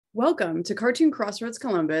Welcome to Cartoon Crossroads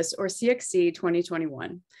Columbus, or CXC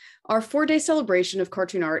 2021. Our 4-day celebration of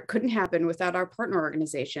cartoon art couldn't happen without our partner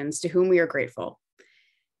organizations, to whom we are grateful.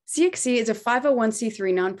 CXC is a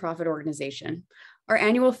 501c3 nonprofit organization. Our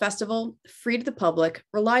annual festival, free to the public,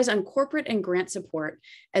 relies on corporate and grant support,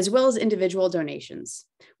 as well as individual donations.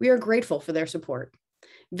 We are grateful for their support.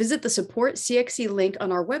 Visit the Support CXC link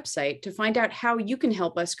on our website to find out how you can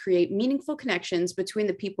help us create meaningful connections between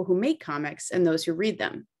the people who make comics and those who read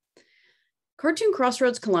them. Cartoon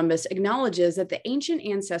Crossroads Columbus acknowledges that the ancient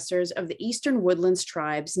ancestors of the Eastern Woodlands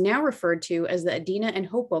tribes, now referred to as the Adena and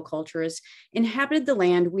Hopewell cultures, inhabited the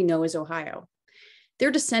land we know as Ohio.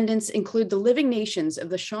 Their descendants include the living nations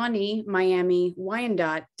of the Shawnee, Miami,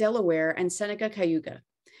 Wyandot, Delaware, and Seneca Cayuga.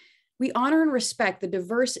 We honor and respect the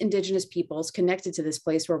diverse Indigenous peoples connected to this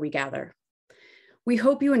place where we gather. We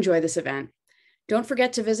hope you enjoy this event. Don't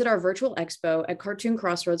forget to visit our virtual expo at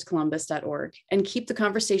cartooncrossroadscolumbus.org and keep the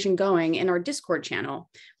conversation going in our Discord channel,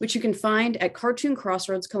 which you can find at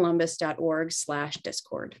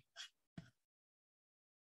cartooncrossroadscolumbus.org/Discord.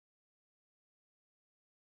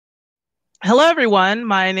 Hello, everyone.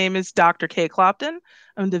 My name is Dr. Kay Clopton.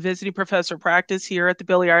 I'm the visiting professor of practice here at the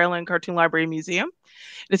Billy Ireland Cartoon Library Museum.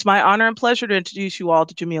 It's my honor and pleasure to introduce you all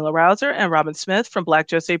to Jamila Rouser and Robyn Smith from Black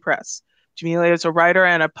Josei Press. Jamila is a writer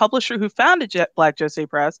and a publisher who founded Black Josei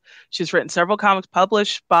Press. She's written several comics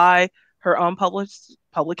published by her own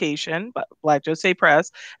publication, Black Josei Press,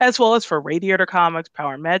 as well as for Radiator Comics,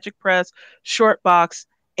 Power and Magic Press, Shortbox,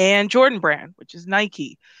 and Jordan Brand, which is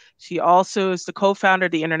Nike. She also is the co-founder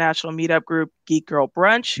of the international meetup group Geek Girl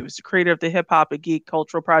Brunch. She was the creator of the hip hop and geek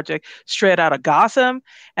cultural project Straight Outta Gotham,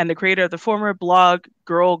 and the creator of the former blog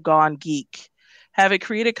Girl Gone Geek. Having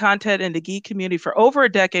created content in the geek community for over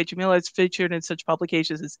a decade, Jamila is featured in such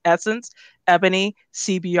publications as Essence, Ebony,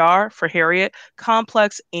 CBR, For Harriet,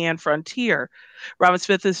 Complex, and Frontier. Robyn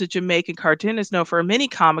Smith is a Jamaican cartoonist known for her mini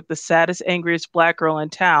comic, The Saddest, Angriest Black Girl in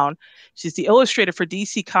Town. She's the illustrator for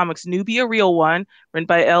DC Comics' Nubia Real One, written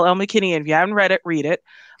by L.L. McKinney, and if you haven't read it, read it.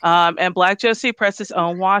 And Black Josei Press's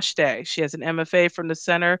own Wash Day. She has an MFA from the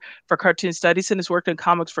Center for Cartoon Studies and has worked in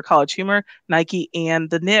comics for College Humor, Nike, and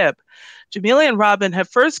the Nib. Jamila and Robyn have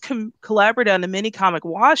first collaborated on the mini comic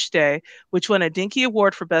Wash Day, which won a Dinky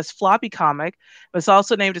Award for Best Floppy Comic. It was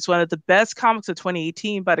also named as one of the best comics of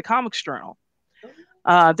 2018 by the Comics Journal.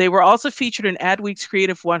 They were also featured in Adweek's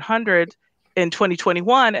Creative 100 in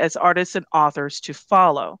 2021 as artists and authors to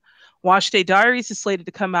follow. Wash Day Diaries is slated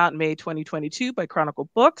to come out in May 2022 by Chronicle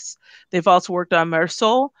Books. They've also worked on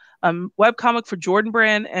Marisol, a webcomic for Jordan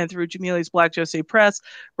Brand, and through Jamila's Black Josei Press,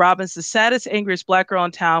 Robyn's The Saddest, Angriest Black Girl in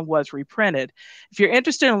Town was reprinted. If you're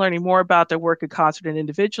interested in learning more about their work in concert and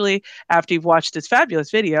individually after you've watched this fabulous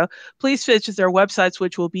video, please visit their websites,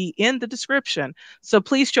 which will be in the description. So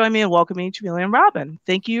please join me in welcoming Jamila and Robyn.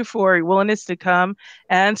 Thank you for your willingness to come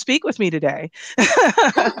and speak with me today.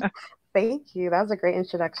 Thank you. That was a great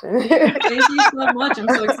introduction. Thank you so much. I'm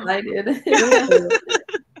so excited.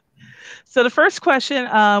 So the first question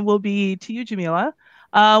will be to you, Jamila.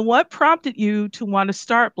 What prompted you to want to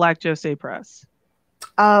start Black Josei Press?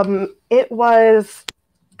 It was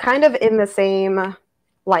kind of in the same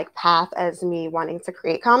path as me wanting to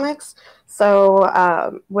create comics.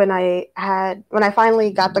 So when I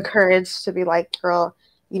finally got the courage to be like, girl,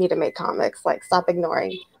 you need to make comics, stop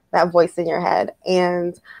ignoring that voice in your head.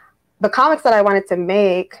 And the comics that I wanted to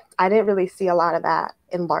make, I didn't really see a lot of that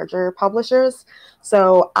in larger publishers.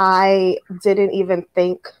 So I didn't even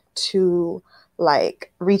think to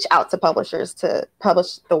reach out to publishers to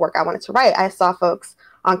publish the work I wanted to write. I saw folks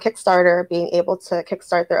on Kickstarter being able to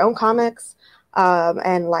kickstart their own comics, and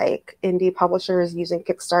indie publishers using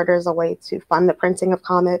Kickstarter as a way to fund the printing of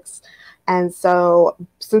comics. And so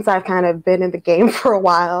since I've kind of been in the game for a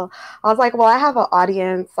while, I was like, well, I have an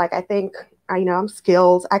audience. I think, I'm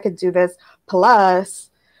skilled. I could do this. Plus,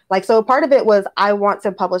 so part of it was I want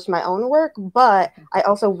to publish my own work, but I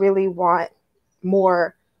also really want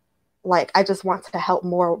more, I just want to help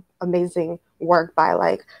more amazing work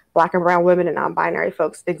by Black and brown women and non-binary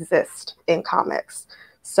folks exist in comics.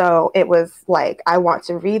 So it was I want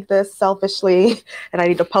to read this selfishly and I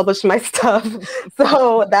need to publish my stuff.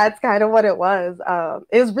 So that's kind of what it was.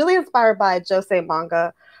 It was really inspired by Josei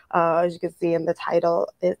manga, as you can see in the title,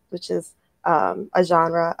 which is a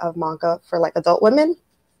genre of manga for adult women.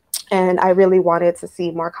 And I really wanted to see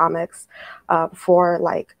more comics for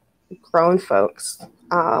grown folks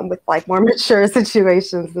with more mature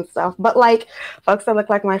situations and stuff, but folks that look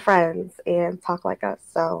like my friends and talk like us.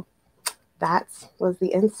 So that was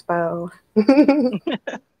the inspo.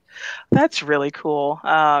 That's really cool,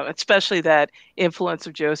 especially that influence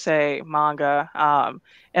of Josei manga,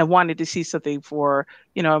 and wanting to see something for,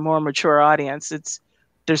 a more mature audience.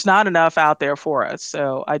 There's not enough out there for us.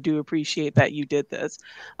 So I do appreciate that you did this.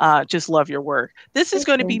 Just love your work. This is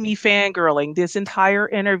going to be me fangirling this entire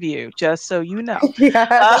interview, just so you know.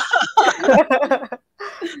 Yeah.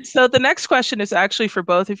 So the next question is actually for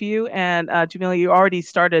both of you. And Jamila, you already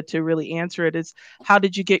started to really answer it. Is how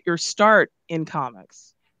did you get your start in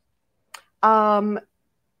comics?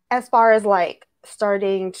 As far as like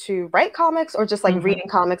starting to write comics or just like reading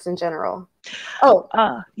comics in general? Oh,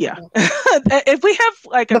 yeah. If we have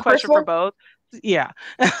like a question for both, yeah.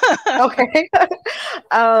 Okay.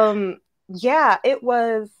 Yeah, it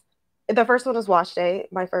was, the first one was Wash Day,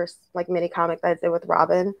 my first like mini comic that I did with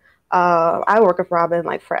Robyn. I work with Robyn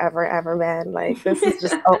like forever, ever, man. Like this is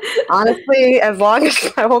just honestly, as long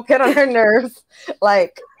as I won't get on her nerves,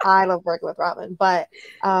 like I love working with Robyn. But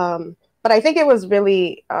I think it was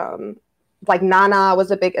really like Nana was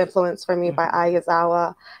a big influence for me by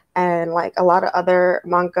Ayazawa, and like a lot of other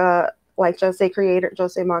manga, like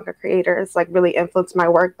Josei manga creators, like really influenced my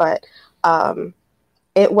work. But I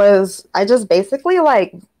just basically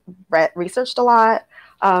like researched a lot,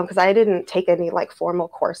 because I didn't take any like formal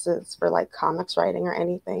courses for like comics writing or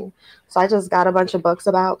anything. So I just got a bunch of books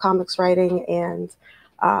about comics writing and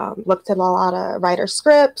looked at a lot of writer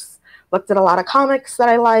scripts, looked at a lot of comics that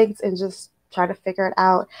I liked, and just try to figure it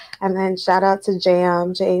out. And then shout out to Jay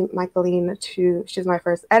Michaeline, she's my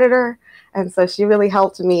first editor. And so she really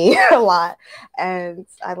helped me a lot. And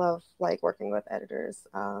I love like working with editors.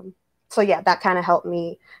 So yeah, that kind of helped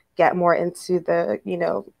me get more into the,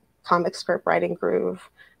 comic script writing groove.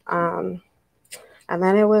 And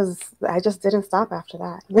then I just didn't stop after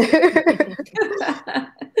that.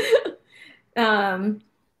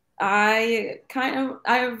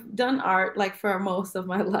 I've done art like for most of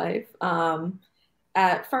my life.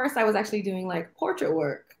 At first I was actually doing like portrait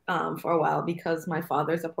work for a while because my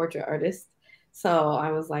father's a portrait artist. So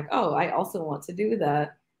I was like, oh, I also want to do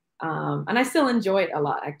that. And I still enjoy it a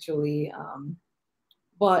lot actually.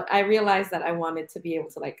 But I realized that I wanted to be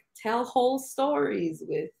able to like tell whole stories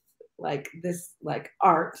with like this like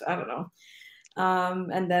art. I don't know.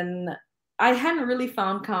 And then I hadn't really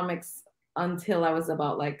found comics until I was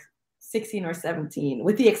about like 16 or 17,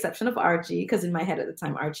 with the exception of Archie, because in my head at the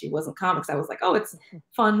time, Archie wasn't comics. I was like, oh, it's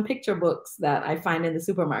fun picture books that I find in the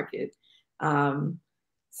supermarket.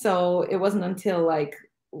 So it wasn't until like,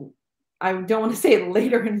 I don't want to say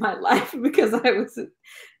later in my life, because I was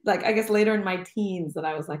like, I guess later in my teens that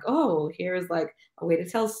I was like, oh, here's like a way to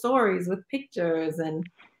tell stories with pictures. And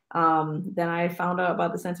then I found out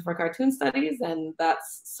about the Center for Cartoon Studies, and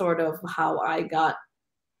that's sort of how I got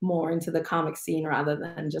more into the comic scene rather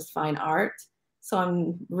than just fine art. So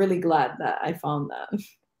I'm really glad that I found that.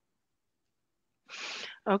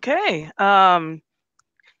 Okay.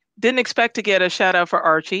 Didn't expect to get a shout out for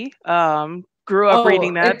Archie. Grew up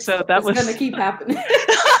reading that, so that was gonna keep happening.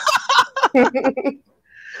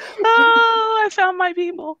 Oh, I found my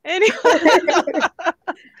people. Anyway.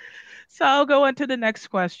 So I'll go into the next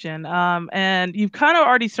question. And you've kind of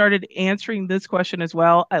already started answering this question as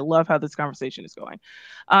well. I love how this conversation is going.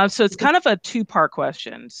 So it's kind of a two-part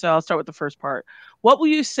question. So I'll start with the first part. What will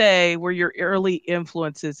you say were your early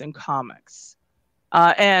influences in comics?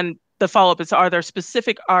 And the follow-up is, are there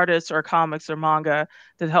specific artists or comics or manga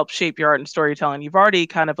that help shape your art and storytelling? You've already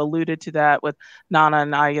kind of alluded to that with Nana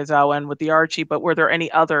and Ayazawa and with the Archie, but were there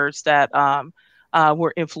any others that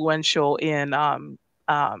were influential in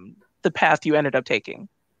the path you ended up taking?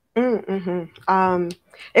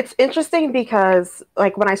 It's interesting because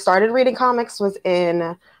like when I started reading comics was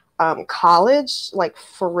in college, like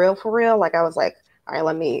for real. Like I was like, all right,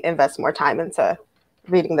 let me invest more time into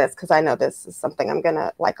reading this because I know this is something I'm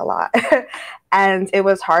gonna like a lot. And it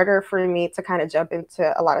was harder for me to kind of jump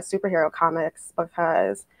into a lot of superhero comics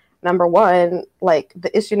because number one, like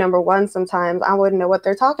the issue number one, sometimes I wouldn't know what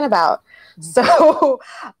they're talking about. So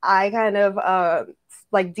I kind of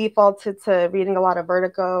like defaulted to reading a lot of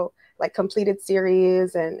Vertigo, like completed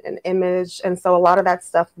series and Image. And so a lot of that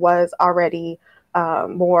stuff was already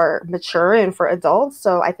more mature and for adults.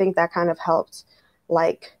 So I think that kind of helped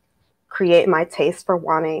like create my taste for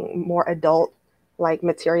wanting more adult like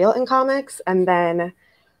material in comics. And then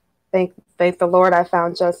thank the Lord I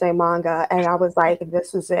found Josei manga, and I was like,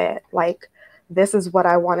 this is it. Like, this is what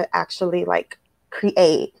I want to actually like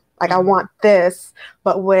create. Like, I want this,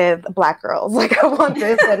 but with Black girls. Like, I want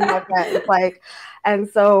this and my friends. Like, and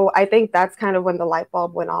so I think that's kind of when the light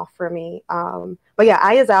bulb went off for me. But yeah,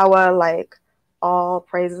 Ayazawa, like, all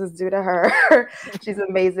praises due to her. She's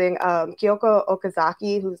amazing. Kyoko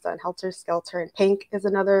Okazaki, who's done Helter Skelter and Pink, is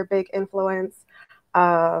another big influence.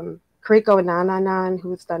 Kariko Nananan,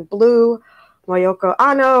 who's done Blue. Moyoko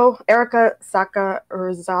Ano, Erika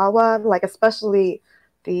Sakurazawa, like especially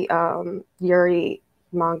the Yuri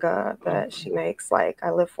manga that she makes, like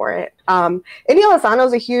I live for it. Inio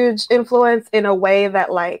Asano's a huge influence in a way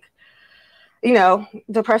that, like, you know,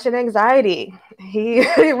 depression, anxiety. He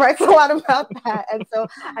writes a lot about that. And so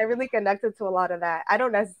I really connected to a lot of that. I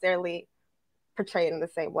don't necessarily portray it in the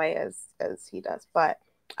same way as he does, but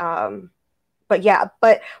yeah,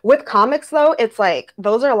 but with comics though, it's like,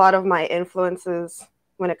 those are a lot of my influences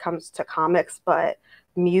when it comes to comics, but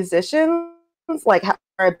musicians like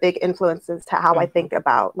are big influences to how I think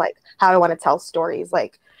about like how I want to tell stories.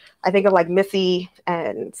 Like I think of like Missy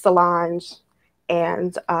and Solange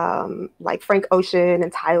and like Frank Ocean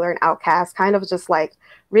and Tyler and Outkast, kind of just like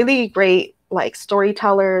really great like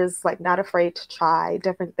storytellers, like not afraid to try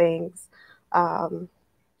different things. So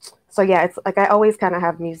yeah, it's like I always kind of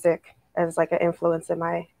have music as like an influence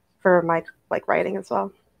in for my like writing as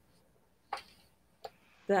well.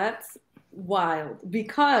 That's wild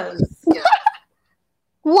because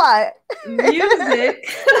what music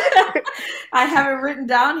I have it written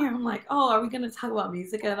down here. I'm like, oh, are we going to talk about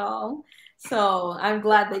music at all? So I'm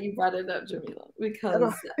glad that you brought it up, Jamila,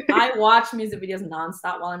 because I watch music videos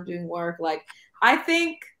nonstop while I'm doing work. Like I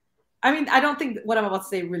don't think what I'm about to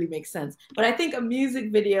say really makes sense, but I think a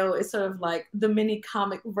music video is sort of like the mini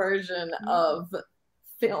comic version of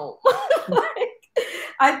film. Like,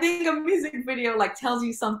 I think a music video like tells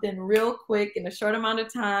you something real quick in a short amount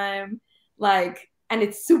of time, like, and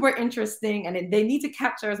it's super interesting, and they need to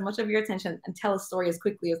capture as much of your attention and tell a story as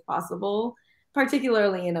quickly as possible,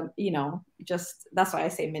 particularly in a, you know, just that's why I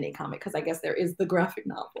say mini comic, because I guess there is the graphic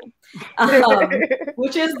novel,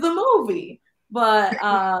 which is the movie. But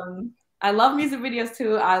I love music videos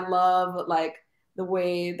too. I love like the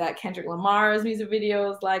way that Kendrick Lamar's music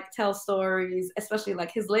videos like tell stories, especially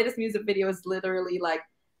like his latest music video is literally like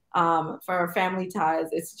for Family Ties.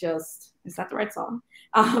 It's just, is that the right song?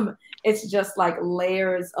 It's just like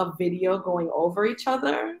layers of video going over each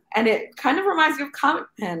other, and it kind of reminds me of comic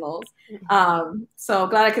panels. So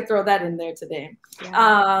glad I could throw that in there today.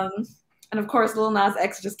 Yeah. And of course, Lil Nas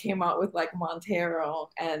X just came out with like Montero,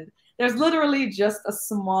 and there's literally just a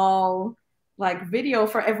small like video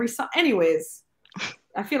for every song. Anyways,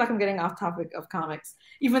 I feel like I'm getting off topic of comics,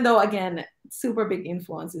 even though again, super big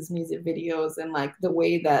influence is music videos and like the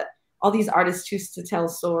way that all these artists choose to tell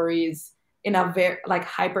stories in a very like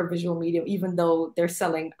hyper visual medium, even though they're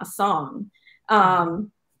selling a song. In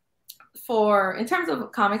terms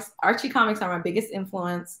of comics, Archie comics are my biggest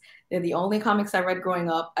influence. They're the only comics I read growing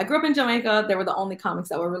up. I grew up in Jamaica. They were the only comics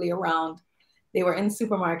that were really around. They were in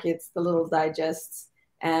supermarkets, the little digests.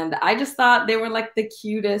 And I just thought they were like the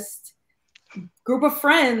cutest group of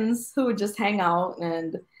friends who would just hang out.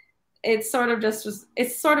 And it's sort of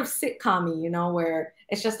it's sort of sitcom-y, you know, where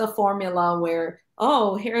it's just a formula where,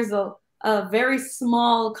 oh, here's a very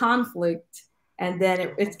small conflict, and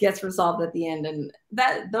then it gets resolved at the end. And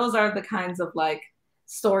those are the kinds of like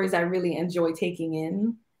stories I really enjoy taking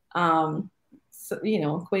in. So, you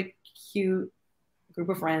know, quick, cute group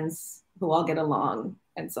of friends who all get along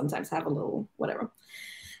and sometimes have a little whatever.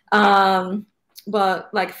 But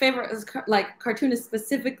like favorites, like cartoonists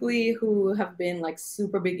specifically who have been like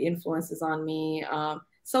super big influences on me.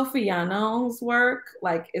 Sophie Yano's work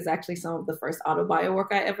like is actually some of the first autobio work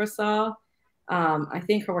I ever saw. I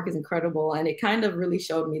think her work is incredible, and it kind of really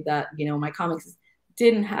showed me that, you know, my comics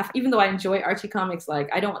didn't have, even though I enjoy Archie comics, like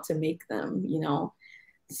I don't want to make them, you know.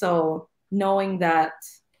 So knowing that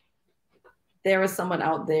there was someone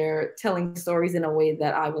out there telling stories in a way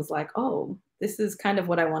that I was like, oh, this is kind of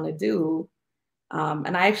what I want to do.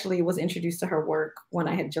 And I actually was introduced to her work when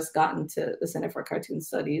I had just gotten to the Center for Cartoon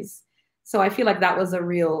Studies. So I feel like that was a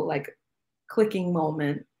real like clicking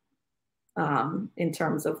moment in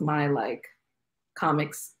terms of my like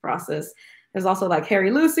comics process. There's also like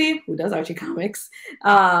Harry Lucy, who does Archie comics.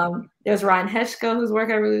 There's Ryan Heshka, whose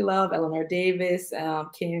work I really love, Eleanor Davis,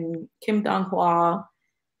 Kim Dong-hwa,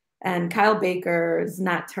 and Kyle Baker's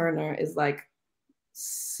Nat Turner is like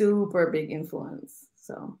super big influence.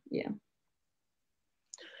 So yeah.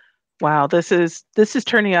 Wow, this is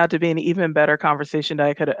turning out to be an even better conversation than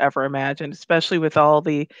I could have ever imagined, especially with all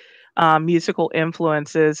the musical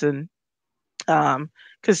influences, and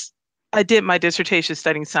because I did my dissertation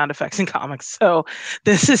studying sound effects in comics, so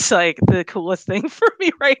this is like the coolest thing for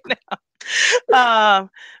me right now.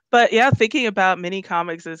 But yeah, thinking about mini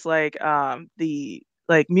comics is like the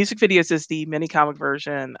like music videos is the mini comic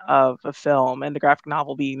version of a film, and the graphic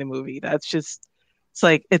novel being the movie. That's just It's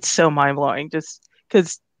like, it's so mind-blowing just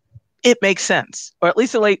because it makes sense, or at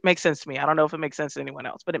least it makes sense to me. I don't know if it makes sense to anyone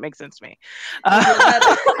else, but it makes sense to me.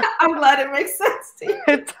 I'm glad it makes sense to you.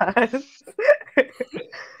 It does.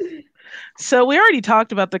 So we already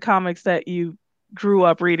talked about the comics that you grew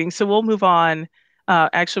up reading, so we'll move on.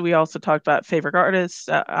 Actually, we also talked about favorite artists.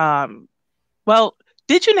 Well,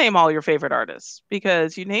 did you name all your favorite artists?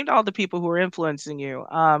 Because you named all the people who are influencing you.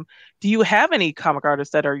 Do you have any comic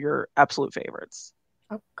artists that are your absolute favorites?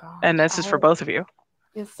 Oh gosh. And this is for both of you.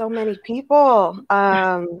 There's so many people.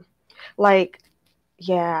 Like,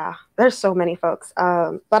 yeah, there's so many folks.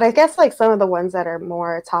 But I guess like some of the ones that are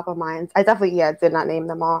more top of mind, I definitely, did not name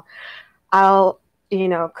them all. I'll,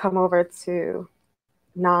 come over to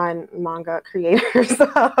non-manga creators.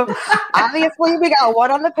 Obviously, we got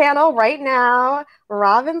one on the panel right now,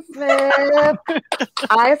 Robyn Smith.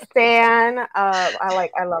 I stan.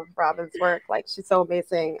 I love Robyn's work. Like, she's so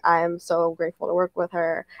amazing. I'm so grateful to work with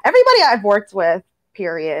her. Everybody I've worked with,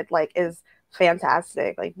 period, like, is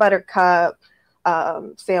fantastic. Like Buttercup,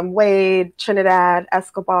 Sam Wade, Trinidad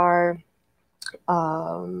Escobar,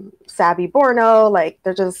 Sabi Borno. Like,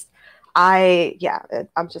 they're just,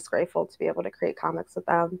 I'm just grateful to be able to create comics with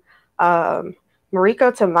them. Mariko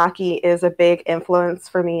Tamaki is a big influence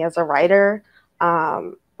for me as a writer,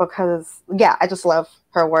 because I just love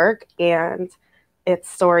her work, and it's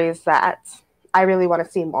stories that I really want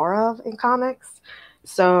to see more of in comics.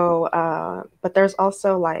 So, but there's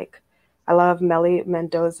also like, I love Melly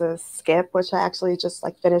Mendoza's Skip, which I actually just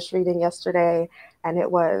like finished reading yesterday, and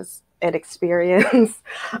it was an experience.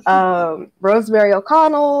 Rosemary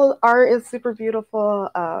O'Connell art is super beautiful.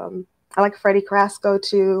 I like Freddie Carrasco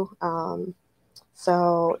too.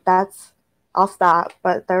 So I'll stop,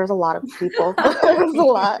 but there's a lot of people. There's a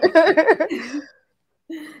lot.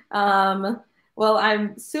 Well,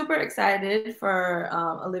 I'm super excited for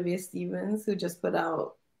Olivia Stevens, who just put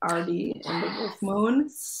out Artie and the Wolf Moon.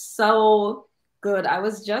 So good. I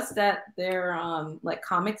was just at their like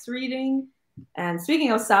comics reading, and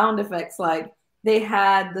speaking of sound effects, like they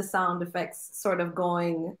had the sound effects sort of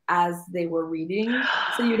going as they were reading,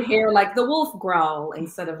 so you'd hear like the wolf growl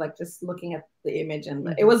instead of like just looking at the image,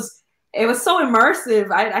 and it was so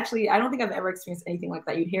immersive. I don't think I've ever experienced anything like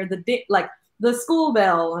that. You'd hear the school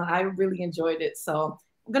bell, and I really enjoyed it. So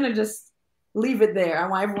I'm gonna just leave it there. I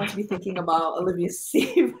want everyone to be thinking about Olivia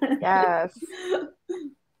Stevens. Yes.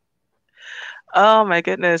 Oh my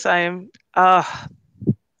goodness, I'm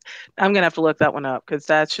gonna have to look that one up, because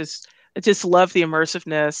I just love the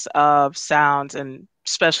immersiveness of sounds, and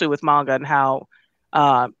especially with manga and how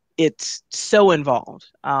it's so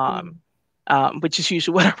involved, which is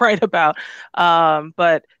usually what I write about.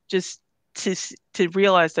 But just to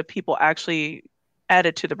realize that people actually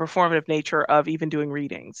added to the performative nature of even doing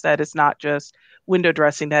readings, that it's not just window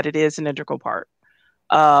dressing, that it is an integral part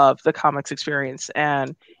of the comics experience.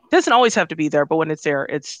 And it doesn't always have to be there, but when it's there,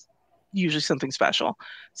 it's usually something special.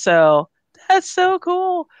 So that's so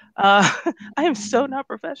cool. I am so not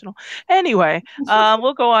professional. Anyway,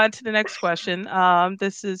 we'll go on to the next question.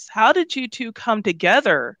 This is, how did you two come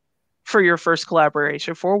together for your first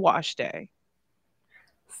collaboration for Wash Day?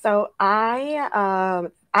 So I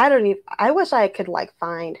wish I could like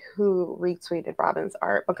find who retweeted Robyn's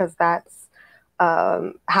art, because that's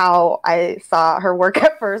how I saw her work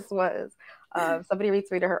at first. Was somebody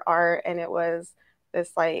retweeted her art, and it was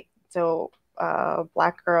this like dope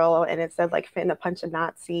Black girl, and it said like finna punch a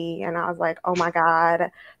Nazi, and I was like, oh my god,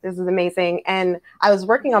 this is amazing. And I was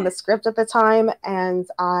working on the script at the time, and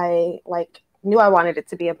I like knew I wanted it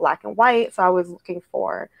to be in black and white, so I was looking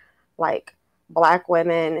for like Black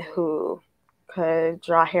women who could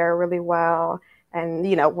draw hair really well, and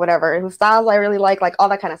whatever, whose styles I really like all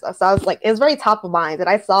that kind of stuff. So I was like, it was very top of mind, and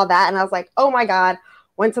I saw that, and I was like, oh my god,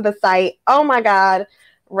 went to the site, oh my god,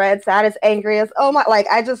 read Saddest, Angriest, oh my, like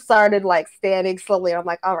I just started like standing slowly. I'm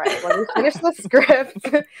like, all right, let me finish the script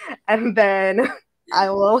and then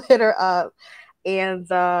I will hit her up. And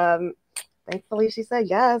thankfully she said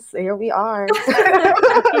yes. Here we are.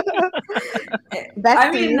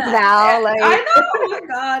 Besties now. Like, I know, oh my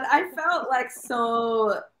god, I felt like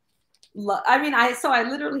so. I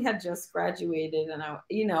literally had just graduated, and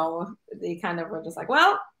they kind of were just like,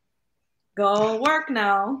 well, go work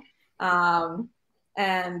now.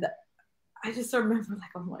 And I just remember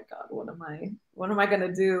like, oh my god, what am I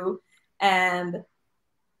gonna do? And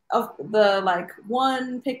of the like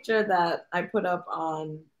one picture that I put up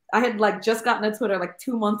I had like just gotten a Twitter like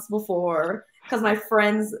 2 months before, because my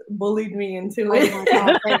friends bullied me into it. Oh my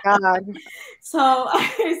god, thank god. So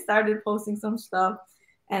I started posting some stuff,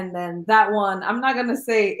 and then that one, I'm not gonna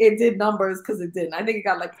say it did numbers, because it didn't. I think it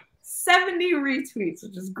got like 70 retweets,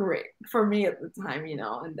 which is great for me at the time, you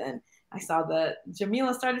know. And then I saw that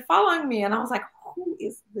Jamila started following me, and I was like, who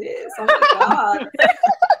is this? Oh my God.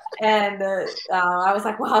 And I was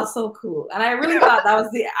like, wow, so cool. And I really thought that was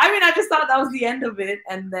I just thought that was the end of it.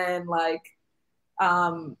 And then like,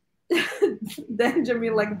 then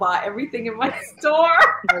Jamila like bought everything in my store.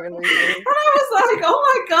 And I was like, oh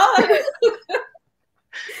my God.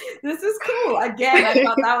 This is cool. Again, I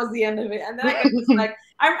thought that was the end of it. And then I just like,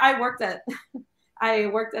 I worked at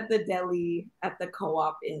the deli at the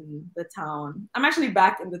co-op in the town. I'm actually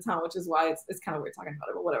back in the town, which is why it's kind of weird talking about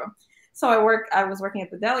it, but whatever. So I was working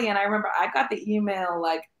at the deli, and I remember I got the email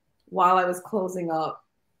like while I was closing up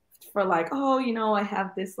for like, oh, you know, I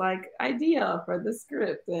have this like idea for the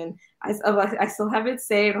script, and I still have it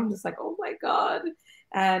saved. I'm just like, oh my God.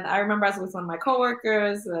 And I remember I was with one of my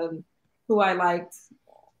coworkers who I liked.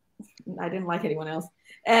 I didn't like anyone else.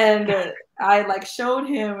 And I like showed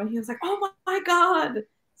him, and he was like, oh my God.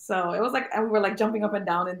 So it was like, and we were like jumping up and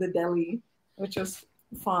down in the deli, which was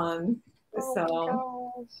fun.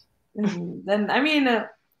 So and then, I mean,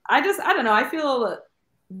 I don't know. I feel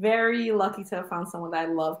very lucky to have found someone that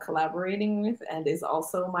I love collaborating with and is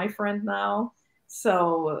also my friend now.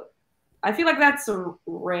 So I feel like that's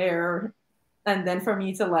rare. And then for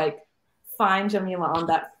me to like find Jamila on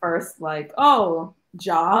that first like, oh,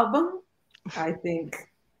 job, I think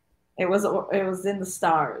it was in the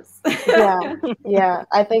stars. Yeah.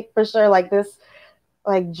 I think for sure like this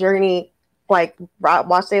like journey, like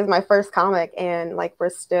Wash Day is my first comic, and like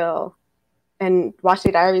and Wash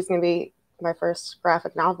Day Diary is gonna be my first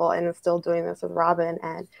graphic novel, and I'm still doing this with Robyn,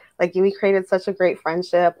 and like we created such a great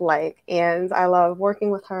friendship, like, and I love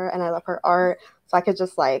working with her and I love her art, so I could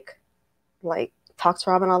just like talk to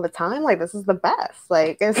Robyn all the time. Like, this is the best.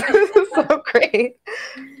 Like, it's so great.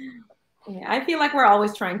 Yeah, I feel like we're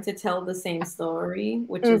always trying to tell the same story,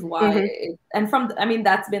 which is why,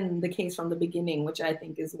 that's been the case from the beginning, which I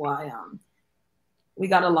think is why we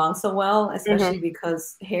got along so well, especially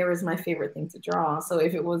because hair is my favorite thing to draw. So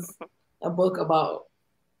if it was a book about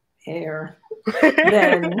hair,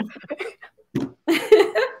 then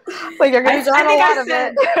like you're gonna draw a lot of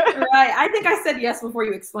it. Right. I think I said yes before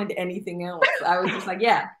you explained anything else. I was just like,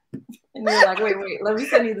 yeah. And you're like, wait, let me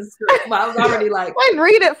send you the script. But I was already like, wait,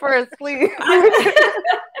 read it first, please.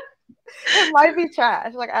 It might be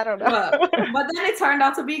trash. Like, I don't know. But then it turned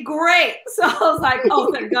out to be great. So I was like,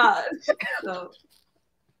 oh, thank God. So.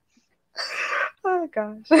 Oh,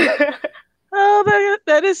 gosh. Oh,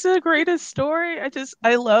 that is the greatest story.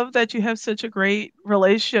 I love that you have such a great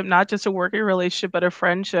relationship, not just a working relationship, but a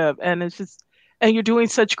friendship. And and you're doing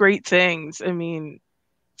such great things. I mean,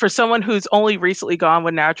 for someone who's only recently gone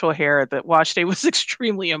with natural hair, that Wash Day was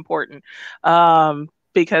extremely important.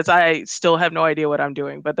 Because I still have no idea what I'm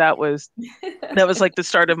doing, but that was like the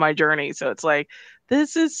start of my journey. So it's like,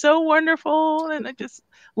 this is so wonderful. And I just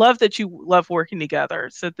love that you love working together.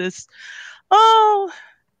 So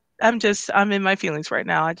I'm in my feelings right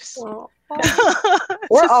now.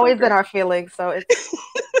 We're always in our feelings, so it's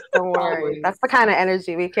don't worry. Always. That's the kind of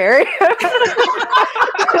energy we carry.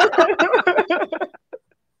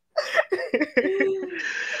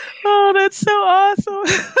 Oh, that's so awesome.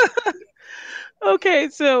 Okay,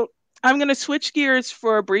 so I'm going to switch gears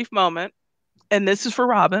for a brief moment, and this is for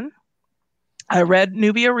Robyn. I read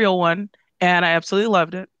Nubia Real One, and I absolutely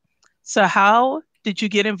loved it. So how did you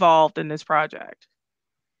get involved in this project?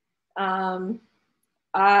 I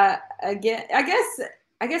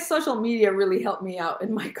guess social media really helped me out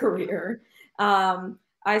in my career.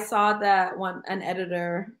 I saw that an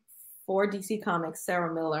editor for DC Comics,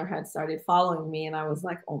 Sarah Miller, had started following me, and I was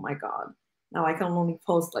like, oh my God, now I can only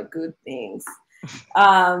post like good things.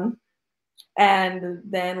 And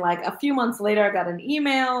then like a few months later, I got an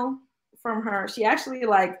email from her. She actually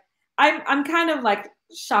like, I'm kind of like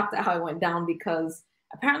shocked at how it went down, because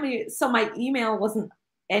apparently, so my email wasn't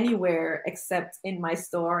anywhere except in my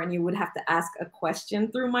store, and you would have to ask a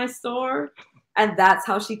question through my store. And that's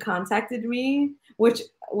how she contacted me, which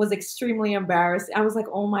was extremely embarrassing. I was like,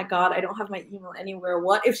 oh my God, I don't have my email anywhere.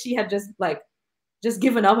 What if she had just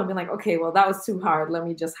given up and been like, okay, well, that was too hard. Let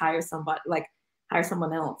me just hire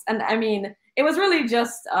someone else. And I mean, it was really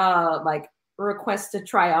just like a request to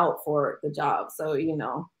try out for the job. So, you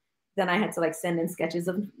know, then I had to like send in sketches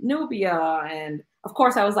of Nubia. And of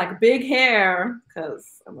course I was like, big hair,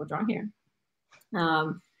 because I'm drawing hair.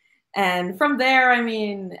 And from there, I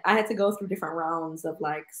mean, I had to go through different rounds of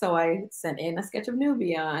like, so I sent in a sketch of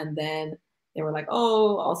Nubia, and then they were like,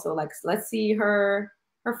 oh, also like, let's see her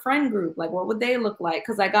friend group. Like, what would they look like?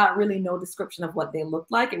 Because I got really no description of what they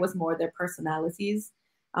looked like. It was more their personalities.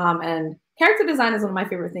 And character design is one of my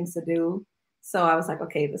favorite things to do. So I was like,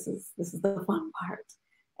 okay, this is the fun part.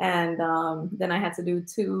 And then I had to do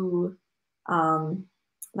 2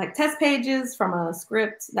 like test pages from a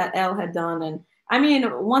script that Elle had done. And I mean,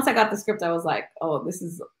 once I got the script, I was like, oh, this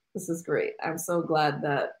is great. I'm so glad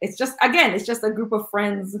that it's just a group of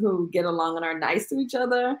friends who get along and are nice to each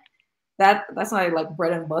other. That's my like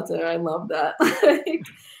bread and butter. I love that.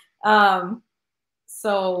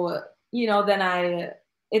 So, you know, then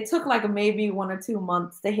it took like maybe 1 or 2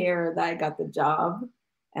 months to hear that I got the job.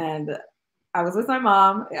 And I was with my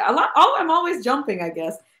mom a lot. Oh, I'm always jumping, I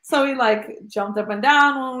guess. So we like jumped up and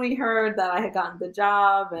down when we heard that I had gotten the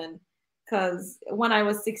job. And because when I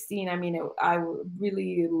was 16, I mean, I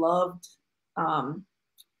really loved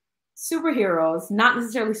superheroes, not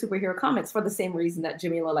necessarily superhero comics, for the same reason that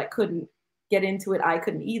Jamila like couldn't get into it. I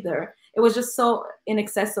couldn't either. It was just so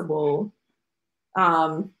inaccessible.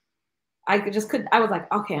 I was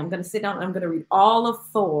like, okay, I'm going to sit down and I'm going to read all of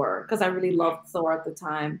Thor, because I really loved Thor at the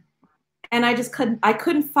time. And I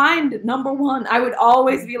couldn't find #1. I would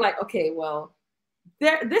always be like, okay, well,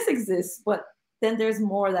 this exists, but then there's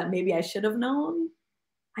more that maybe I should have known.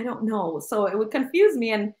 I don't know. So it would confuse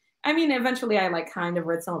me. And I mean, eventually I like kind of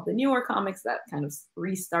read some of the newer comics that kind of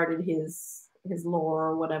restarted his lore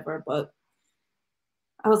or whatever. But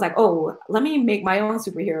I was like, oh, let me make my own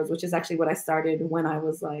superheroes, which is actually what I started when I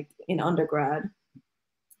was like in undergrad.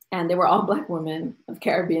 And they were all Black women of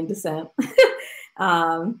Caribbean descent.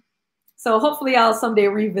 So hopefully I'll someday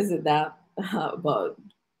revisit that, but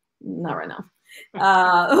not right now.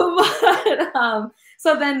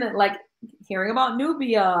 So then like hearing about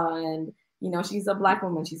Nubia, and, you know, she's a Black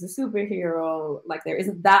woman, she's a superhero. Like there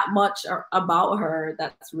isn't that much about her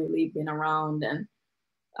that's really been around. And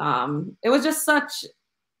it was just such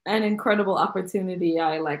an incredible opportunity.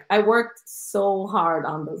 I worked so hard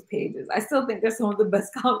on those pages. I still think they're some of the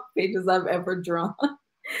best comic pages I've ever drawn.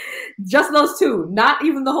 Just those 2, not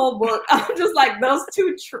even the whole book. I'm just like those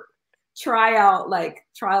 2 trial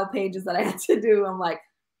pages that I had to do. I'm like,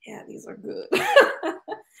 yeah, these are good.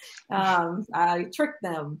 I tricked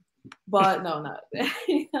them, but no.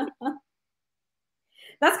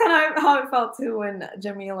 That's kind of how it felt too when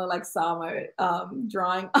Jamila like saw my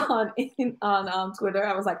drawing on Twitter.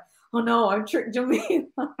 I was like, oh no, I tricked Jamila.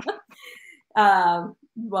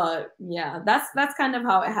 But yeah, that's kind of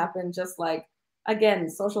how it happened. Just like, again,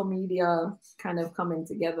 social media kind of coming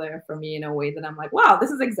together for me in a way that I'm like, wow, this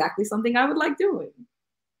is exactly something I would like doing.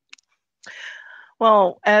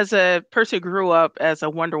 Well, as a person who grew up as a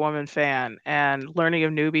Wonder Woman fan and learning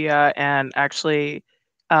of Nubia and actually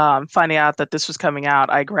finding out that this was coming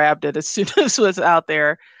out, I grabbed it as soon as it was out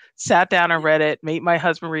there, sat down and read it, made my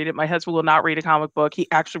husband read it. My husband will not read a comic book. He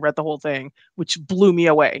actually read the whole thing, which blew me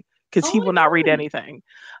away, because he will not read anything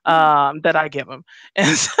that I give him.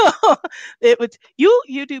 And so it was,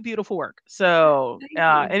 you do beautiful work. So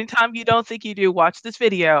anytime you don't think you do, watch this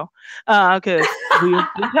video, because we've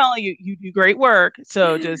been telling you, you do great work.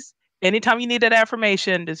 So just anytime you need that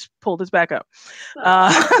affirmation, just pull this back up.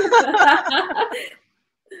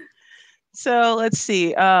 So let's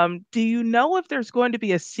see. Do you know if there's going to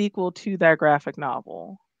be a sequel to that graphic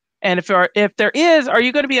novel? And if there is, are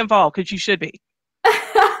you going to be involved? Because you should be.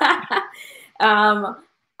 I'm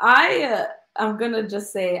gonna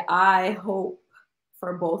just say I hope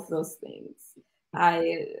for both those things.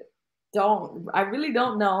 I really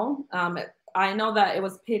don't know. I know that it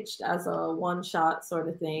was pitched as a one-shot sort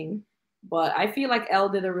of thing, but I feel like Elle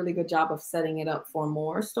did a really good job of setting it up for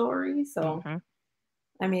more stories. So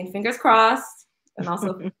I mean, fingers crossed, and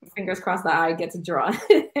also fingers crossed that I get to draw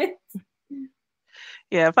it.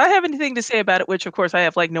 Yeah, if I have anything to say about it, which of course I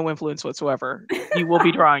have like no influence whatsoever, you will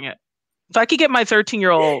be drawing it. If I could get my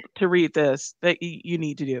 13-year-old to read this, that you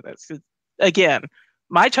need to do this. Again,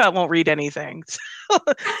 my child won't read anything. So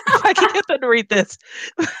if I can get them to read this,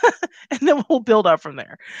 and then we'll build up from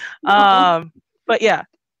there. But yeah,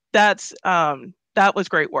 that was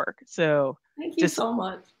great work. So thank you so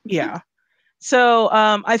much. Yeah. So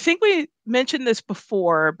I think we mentioned this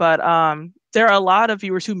before, but there are a lot of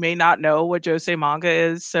viewers who may not know what Josei manga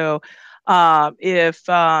is. So if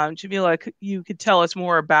Jamila, you could tell us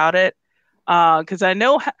more about it, because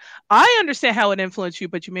I understand how it influenced you,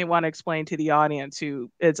 but you may want to explain to the audience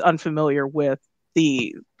who is unfamiliar with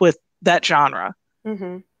that genre.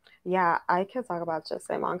 Mm-hmm. Yeah, I could talk about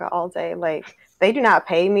Josei manga all day. Like, they do not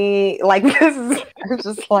pay me. Like, I'm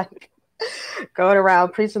just like going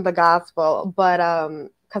around preaching the gospel, but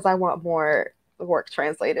because I want more work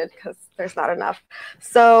translated, because there's not enough.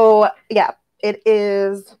 So yeah, it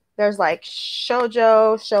is. There's like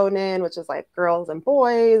shoujo, shonen, which is like girls and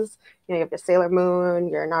boys. You know, you have your Sailor Moon,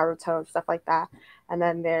 your Naruto, and stuff like that. And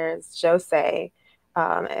then there's Josei,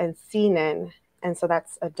 and seinen. And so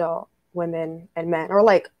that's adult women and men, or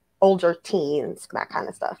like older teens, that kind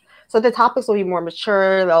of stuff. So the topics will be more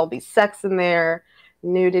mature. There'll be sex in there,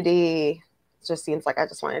 nudity. It just seems like I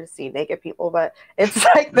just wanted to see naked people, but it's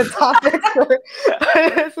like the topics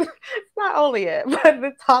it's not only it, but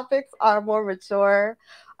the topics are more mature.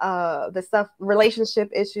 The stuff,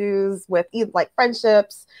 relationship issues with like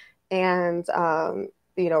friendships and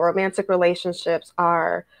romantic relationships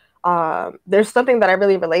are there's something that I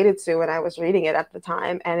really related to when I was reading it at the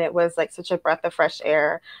time, and it was like such a breath of fresh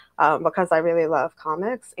air because I really love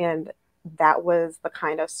comics, and that was the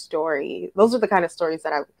kind of story. Those are the kind of stories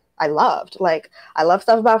that I loved. Like, I love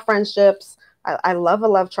stuff about friendships. I love a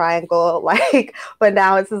love triangle, like, but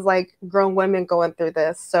now it's just like grown women going through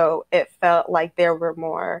this. So it felt like there were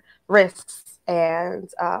more risks. And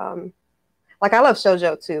like, I love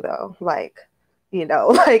shoujo too, though. Like,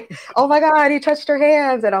 like, oh my God, he touched her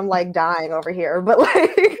hands. And I'm like dying over here. But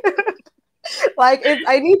like, like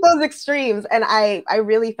I need those extremes. And I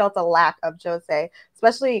really felt a lack of josei,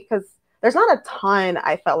 especially because there's not a ton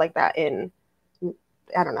I felt like that in,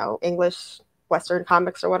 I don't know, English, Western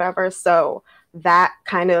comics or whatever. So that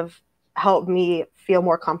kind of helped me feel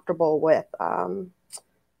more comfortable with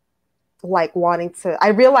like wanting to, I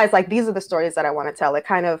realized like these are the stories that I want to tell. It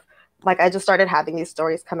kind of like I just started having these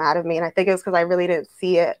stories come out of me. And I think it was because I really didn't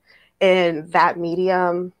see it in that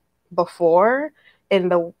medium before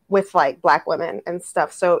with like Black women and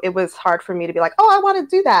stuff. So it was hard for me to be like, oh, I want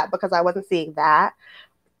to do that, because I wasn't seeing that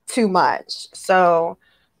too much. So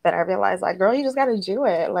then I realized, like, girl, you just got to do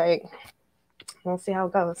it. Like, we'll see how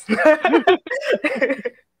it goes.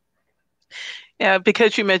 Yeah,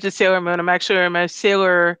 because you mentioned Sailor Moon, I'm actually wearing my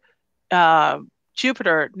Sailor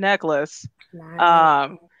Jupiter necklace.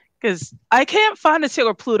 Nice. Because I can't find a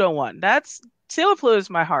Sailor Pluto one. Sailor Pluto is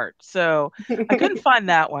my heart. So I couldn't find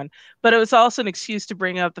that one. But it was also an excuse to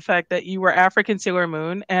bring up the fact that you were African Sailor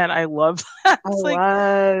Moon, and I loved that.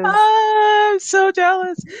 I'm so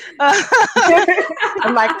jealous.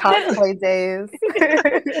 In my cosplay days.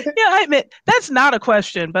 Yeah, I admit, that's not a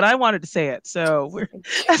question, but I wanted to say it. So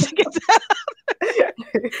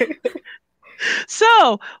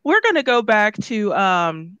So we're going to go back to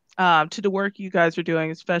the work you guys are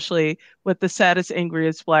doing, especially with the saddest,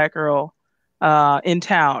 angriest Black girl in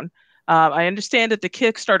town. I understand that the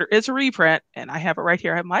Kickstarter is a reprint, and I have it right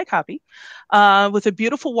here. I have my copy with a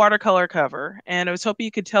beautiful watercolor cover. And I was hoping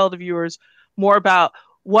you could tell the viewers more about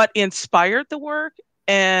what inspired the work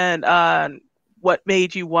and what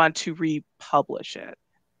made you want to republish it.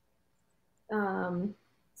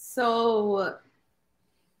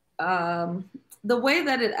 The way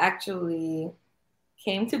that it actually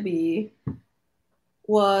came to be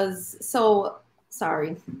was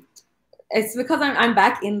it's because I'm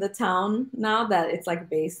back in the town now that it's like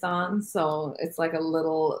based on, so it's like a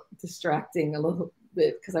little distracting a little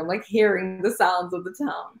bit because I'm like hearing the sounds of the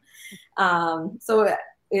town.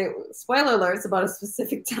 Spoiler alert, it's about a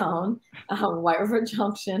specific town, White River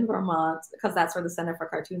Junction, Vermont, because that's where the Center for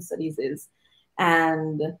Cartoon Studies is.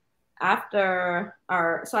 And at the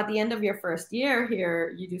end of your first year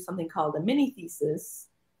here, you do something called a mini thesis.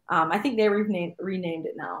 I think they renamed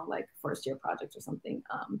it now, like first year project or something.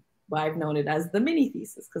 But I've known it as the mini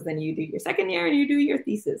thesis, because then you do your second year and you do your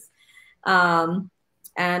thesis. And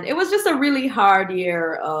it was just a really hard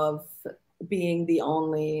year of being the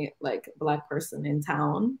only like Black person in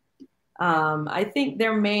town. I think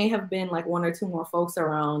there may have been like one or two more folks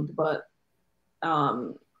around, but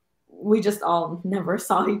we just all never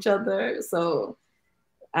saw each other. So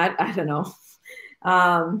I don't know.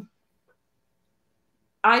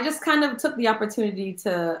 I just kind of took the opportunity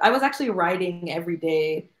I was actually writing every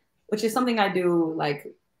day, which is something I do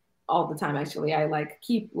like all the time, actually. I like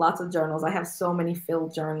keep lots of journals. I have so many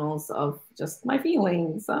filled journals of just my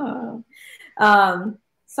feelings. So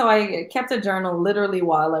I kept a journal literally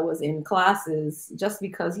while I was in classes, just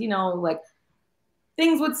because, like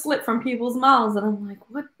things would slip from people's mouths and I'm like,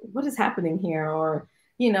 what is happening here? Or,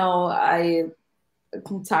 I'm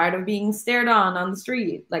tired of being stared at on the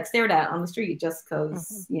street, just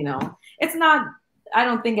because, it's not, I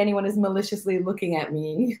don't think anyone is maliciously looking at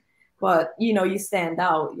me, but, you stand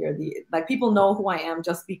out. You're people know who I am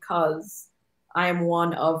just because I am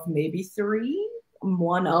one of maybe three,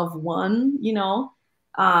 one of one,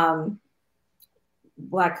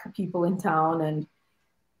 Black people in town. And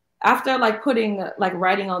after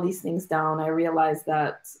writing all these things down, I realized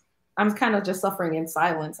that I'm kind of just suffering in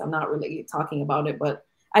silence. I'm not really talking about it, but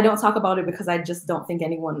I don't talk about it because I just don't think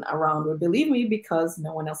anyone around would believe me, because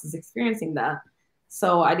no one else is experiencing that.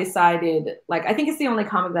 So I decided, I think it's the only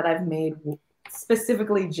comic that I've made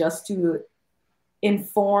specifically just to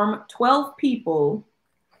inform 12 people,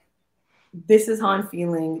 this is how I'm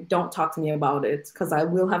feeling, don't talk to me about it, because I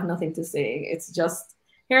will have nothing to say. It's just,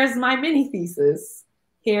 here's my mini thesis.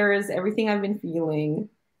 Here is everything I've been feeling.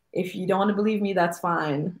 If you don't want to believe me, that's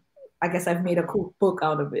fine. I guess I've made a cool book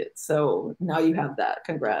out of it. So now you have that.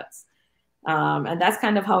 Congrats. And that's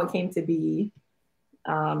kind of how it came to be.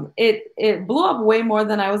 It blew up way more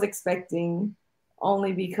than I was expecting,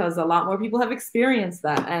 only because a lot more people have experienced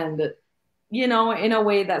that. And, you know, in a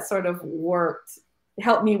way that sort of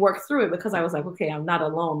helped me work through it, because I was like, okay, I'm not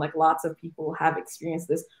alone. Like, lots of people have experienced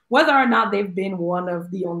this, whether or not they've been one of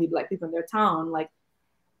the only Black people in their town. Like,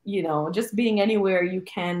 you know, just being anywhere, you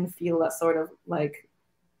can feel that sort of like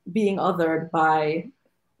being othered by,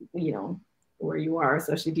 you know, where you are,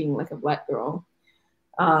 especially being like a Black girl.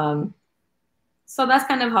 So that's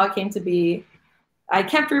kind of how it came to be. I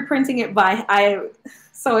kept reprinting it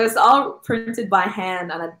so it's all printed by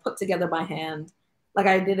hand, and I put together by hand. Like,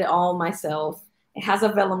 I did it all myself. It has a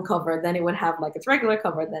vellum cover, then it would have like its regular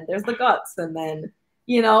cover, then there's the guts, and then,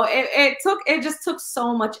 you know, it just took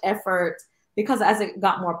so much effort, because as it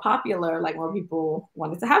got more popular, like, more people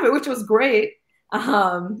wanted to have it, which was great,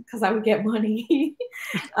 because I would get money.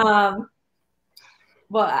 But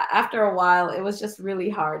after a while, it was just really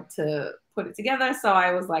hard to put it together. So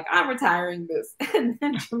I was like, I'm retiring this. And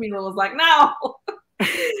then Jamila was like, no.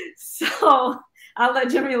 So I'll let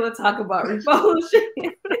Jamila talk about republishing.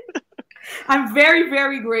 I'm very,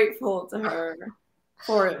 very grateful to her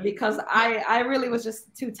for it, because I really was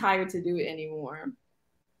just too tired to do it anymore.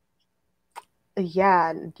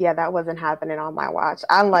 Yeah, that wasn't happening on my watch.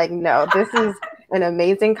 I'm like, no, this is an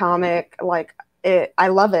amazing comic. Like, I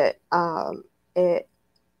love it.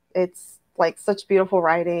 It's like such beautiful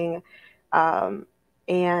writing.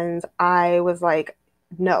 And I was like,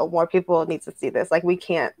 no, more people need to see this. Like, we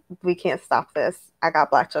can't stop this. I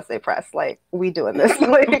got Black Josei Press. Like, we doing this,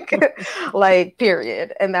 like,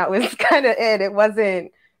 period. And that was kind of it. It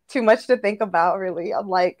wasn't too much to think about, really. I'm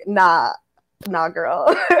like, nah,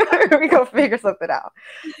 girl, we go figure something out.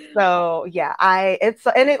 So yeah,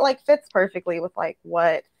 it like fits perfectly with like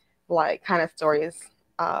what like kind of stories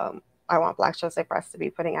I want Black Josei Press to be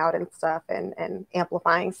putting out and stuff, and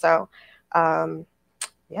amplifying. So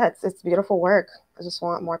yeah, it's beautiful work. I just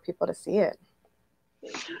want more people to see it.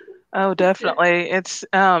 Oh, definitely. It's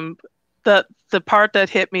the part that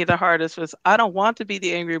hit me the hardest was, I don't want to be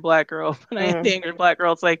the angry Black girl, but I am the angry Black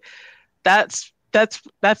girl. It's like, that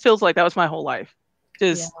feels like that was my whole life.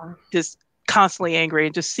 Just constantly angry,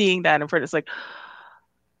 and just seeing that in front. It's like,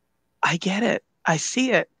 I get it. I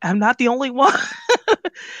see it. I'm not the only one.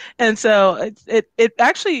 And so it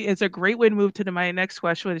actually is a great way to move to my next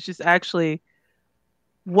question, which is just actually,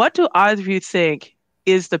 what do either of you think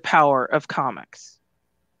is the power of comics?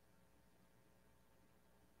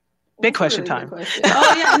 Big question time. Question.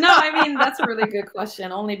 Oh yeah, no, I mean, that's a really good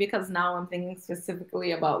question, only because now I'm thinking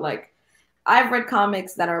specifically about, like, I've read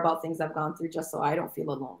comics that are about things I've gone through just so I don't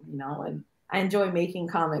feel alone, you know, and I enjoy making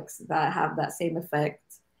comics that have that same effect.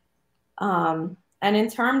 And in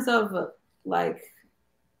terms of like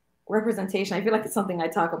representation, I feel like it's something I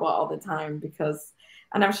talk about all the time, because,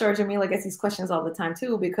 and I'm sure Jamila gets these questions all the time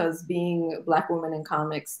too, because being Black women in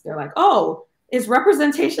comics, they're like, oh, is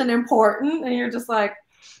representation important? And you're just like,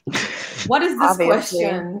 what is this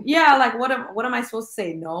question? Yeah, like, what am I supposed to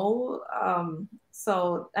say? No.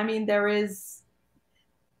 So, I mean, there is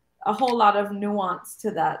a whole lot of nuance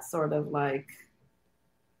to that sort of like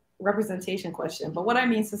representation question. But what I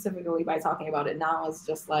mean specifically by talking about it now is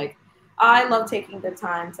just like, I love taking the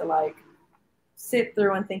time to like sit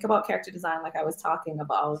through and think about character design, like I was talking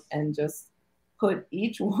about, and just put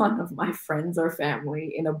each one of my friends or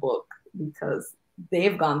family in a book, because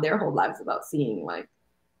they've gone their whole lives without seeing like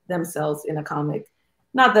themselves in a comic.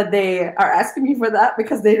 Not that they are asking me for that,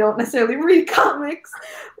 because they don't necessarily read comics,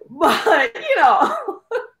 but you know,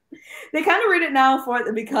 they kind of read it now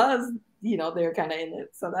because, you know, they're kind of in it.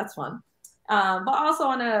 So that's fun. But also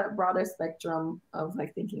on a broader spectrum of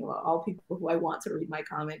like thinking about all people who I want to read my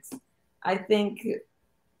comics, I think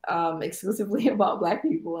exclusively about Black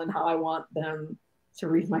people and how I want them to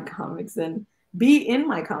read my comics and be in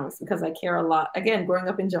my comics, because I care a lot. Again, growing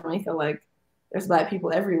up in Jamaica, like, there's Black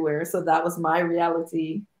people everywhere. So that was my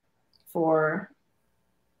reality for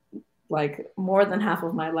like more than half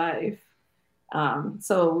of my life.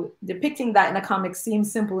 So depicting that in a comic seems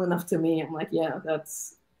simple enough to me. I'm like, yeah,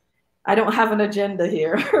 I don't have an agenda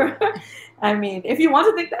here. I mean, if you want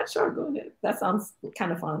to think that, sure, go ahead. That sounds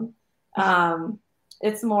kind of fun.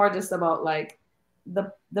 It's more just about like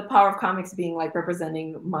the power of comics being like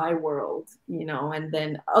representing my world, you know, and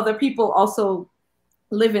then other people also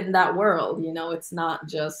live in that world, you know. It's not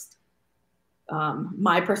just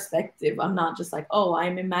my perspective. I'm not just like, oh,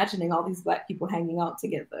 I'm imagining all these Black people hanging out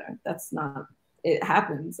together. That's not, it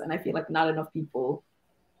happens. And I feel like not enough people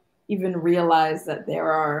even realize that they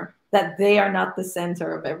are not the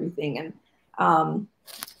center of everything. And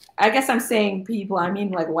I guess I'm saying people, I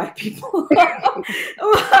mean like white people. But,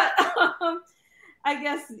 I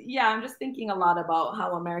guess, yeah, I'm just thinking a lot about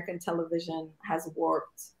how American television has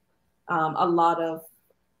warped a lot of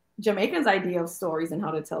Jamaicans' idea of stories and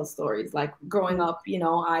how to tell stories. Like growing up, you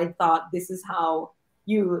know, I thought this is how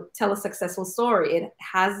you tell a successful story. It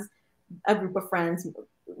has a group of friends,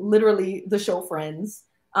 literally the show Friends,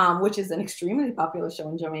 which is an extremely popular show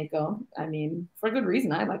in Jamaica. I mean, for good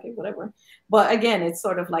reason. I like it, whatever. But again, it's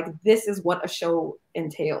sort of like, this is what a show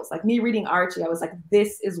entails. Like me reading Archie, I was like,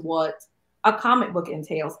 this is what a comic book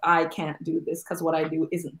entails. I can't do this because what I do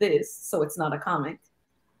isn't this, so it's not a comic.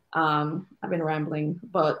 I've been rambling,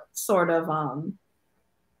 but sort of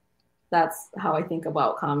that's how I think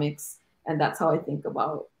about comics, and that's how I think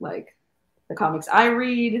about like the comics I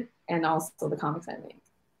read and also the comics I make.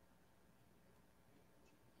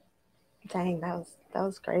 Dang, that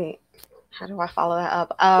was great. How do I follow that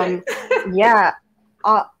up? Yeah,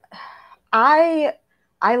 I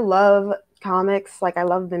love comics. Like I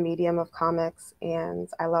love the medium of comics, and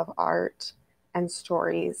I love art and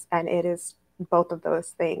stories, and it is both of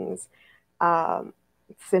those things.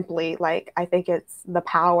 Simply, like I think it's the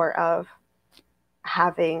power of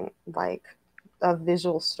having like a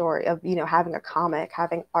visual story, of, you know, having a comic,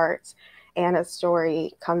 having art and a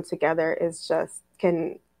story come together is just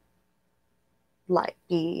can like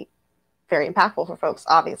be very impactful for folks,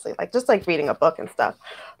 obviously, like just like reading a book and stuff.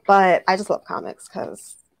 But I just love comics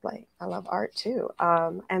because like I love art too.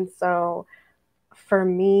 And so for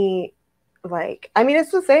me, like, I mean, it's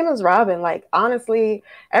the same as Robyn. Like, honestly,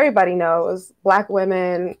 everybody knows Black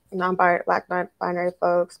women, Black non-binary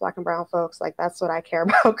folks, Black and brown folks, like that's what I care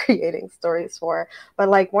about creating stories for. But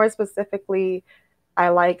like more specifically, I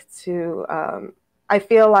like to, I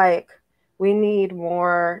feel like we need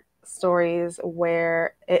more stories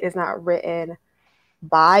where it is not written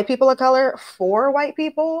by people of color for white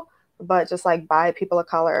people, but just like by people of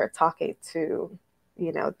color talking to,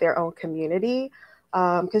 you know, their own community.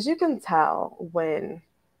 Because you can tell when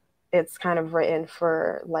it's kind of written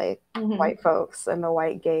for like white folks and the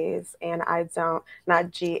white gays, and I don't, not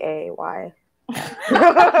GAY,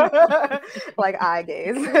 like I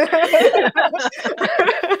gays.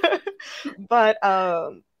 But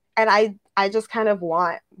and I just kind of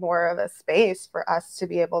want more of a space for us to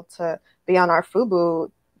be able to be on our FUBU,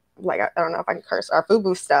 like I don't know if I can curse, our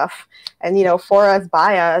FUBU stuff, and you know, for us,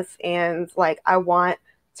 by us, and like I want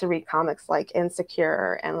to read comics like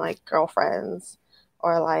Insecure and like Girlfriends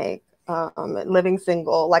or like Living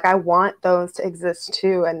Single. Like I want those to exist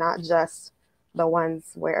too, and not just the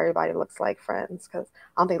ones where everybody looks like Friends, because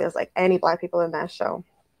I don't think there's like any Black people in that show.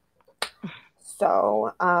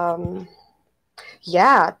 So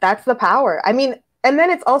yeah, that's the power. I mean, and then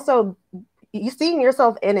it's also, you seeing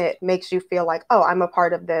yourself in it makes you feel like, oh, I'm a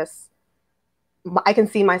part of this. I can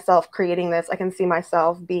see myself creating this. I can see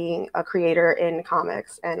myself being a creator in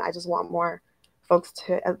comics. And I just want more folks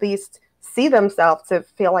to at least see themselves, to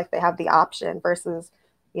feel like they have the option versus,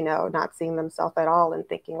 you know, not seeing themselves at all and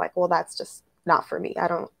thinking like, well, that's just not for me.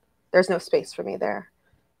 There's no space for me there.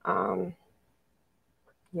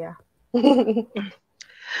 Yeah.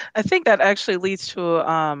 I think that actually leads to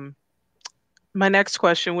my next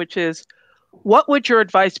question, which is, what would your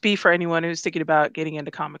advice be for anyone who's thinking about getting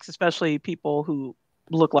into comics, especially people who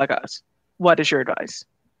look like us? What is your advice?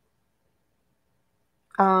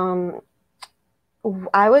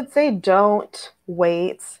 I would say don't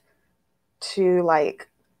wait to like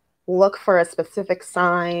look for a specific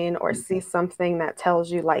sign or see something that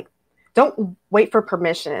tells you like, don't wait for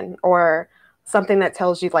permission or something that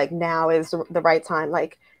tells you like now is the right time,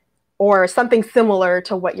 like, or something similar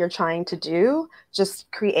to what you're trying to do.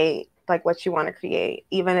 Just create like what you want to create,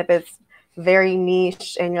 even if it's very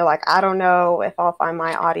niche and you're like, I don't know if I'll find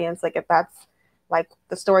my audience. Like if that's like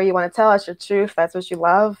the story you want to tell, it's your truth, that's what you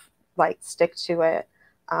love, like stick to it.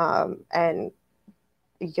 And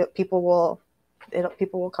people will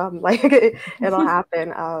come, like it'll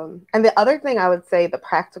happen. And the other thing I would say, the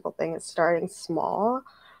practical thing, is starting small.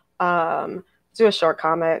 Do a short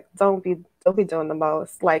comic. Don't be doing the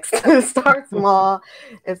most. Like start small.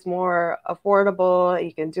 It's more affordable.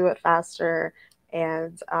 You can do it faster,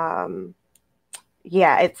 and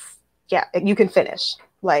yeah, you can finish.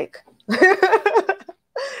 Like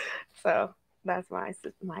so that's my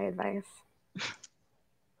advice.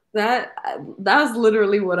 That was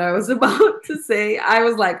literally what I was about to say. I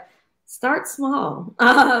was like, start small.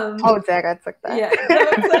 Oh, dang, I took that. Yeah, no,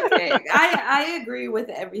 it's okay. I agree with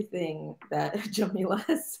everything that Jamila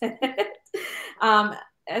has said.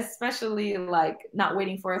 Especially like not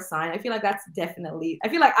waiting for a sign. I feel like that's definitely, I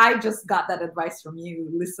feel like I just got that advice from you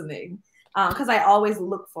listening. Because I always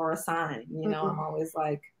look for a sign, you know, I'm always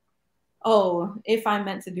like, oh, if I'm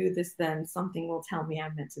meant to do this, then something will tell me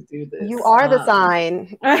I'm meant to do this. You are the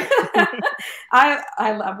sign. I'm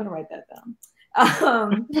gonna write that down.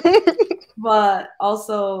 But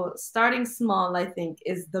also starting small, I think,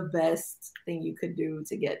 is the best thing you could do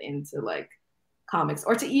to get into like comics,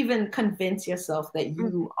 or to even convince yourself that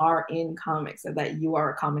you are in comics or that you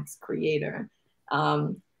are a comics creator.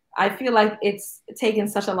 I feel like it's taken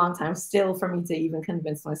such a long time still for me to even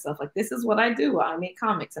convince myself, like, this is what I do. I make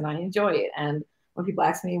comics and I enjoy it. And when people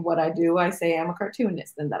ask me what I do, I say I'm a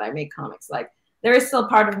cartoonist and that I make comics. Like, there is still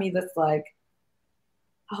part of me that's like,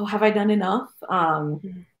 oh, have I done enough?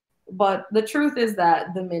 But the truth is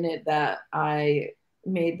that the minute that I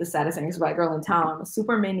made the Saddest Angriest Black Girl in Town, a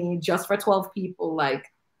super mini, just for 12 people, like,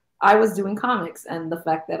 I was doing comics. And the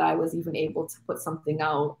fact that I was even able to put something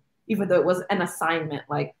out, even though it was an assignment,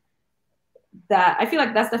 like that, I feel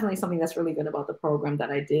like that's definitely something that's really good about the program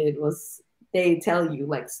that I did, was they tell you,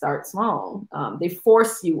 like, start small. They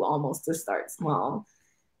force you almost to start small.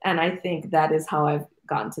 And I think that is how I've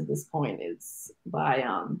gotten to this point, is by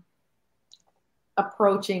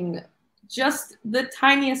approaching just the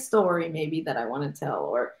tiniest story maybe that I want to tell,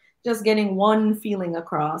 or just getting one feeling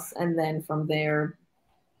across. And then from there,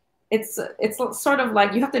 it's sort of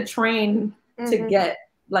like you have to train to get,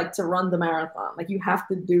 like, to run the marathon. Like, you have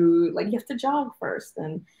to do, like, you have to jog first.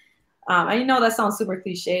 And I know that sounds super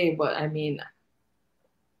cliche, but I mean,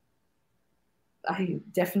 I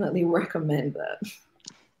definitely recommend that.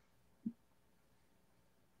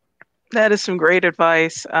 That is some great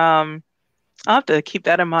advice. I'll have to keep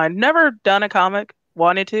that in mind. Never done a comic,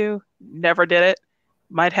 wanted to, never did it.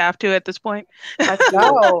 Might have to at this point. Let's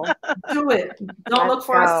go. Do it. Don't look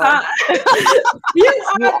for a sign.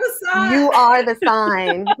 You are the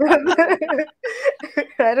sign.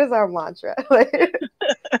 That is our mantra.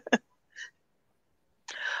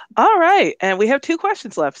 All right. And we have 2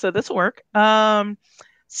 questions left, so this will work.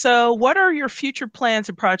 So what are your future plans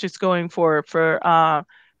and projects going for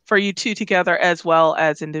you two together, as well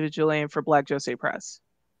as individually, and for Black Josei Press?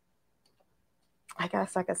 I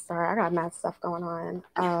guess I could start. I got mad stuff going on.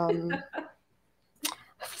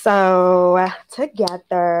 So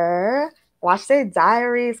together, Watch Day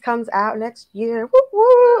Diaries comes out next year. Woo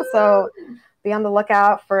woo! So be on the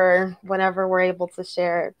lookout for whenever we're able to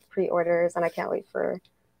share pre-orders, and I can't wait for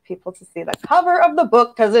people to see the cover of the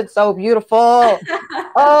book because it's so beautiful.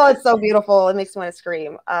 Oh, it's so beautiful. It makes me want to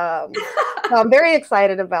scream. So I'm very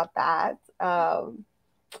excited about that. That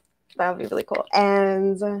would be really cool.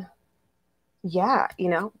 And yeah, you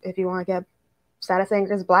know, if you want to get Saddest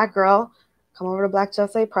Angriest Black Girl, come over to Black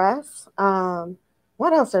Josei Press.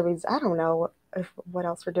 What else are we? I don't know what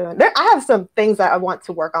else we're doing. I have some things that I want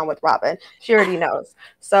to work on with Robyn. She already knows.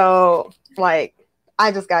 So, like,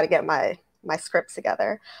 I just got to get my scripts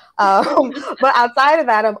together. But outside of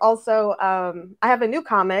that, I'm also I have a new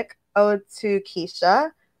comic, Ode to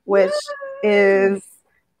Keisha, which is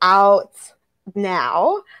out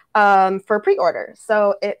now for pre-order.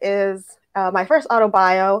 So it is my first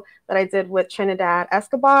autobio that I did with Trinidad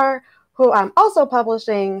Escobar, who I'm also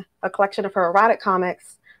publishing a collection of her erotic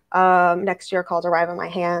comics next year called Arrive in My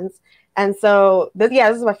Hands. And so, this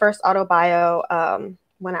is my first autobio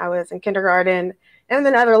when I was in kindergarten in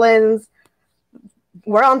the Netherlands.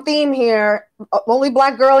 We're on theme here. Only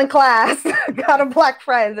Black girl in class, got a Black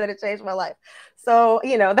friend, and it changed my life. So,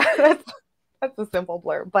 you know, that's a simple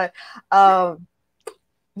blurb. But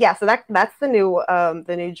yeah, so that's the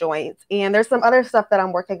new joint. And there's some other stuff that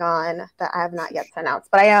I'm working on that I have not yet announced,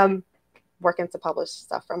 but I am working to publish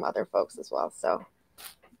stuff from other folks as well. So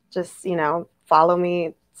just, you know, follow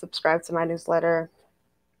me, subscribe to my newsletter,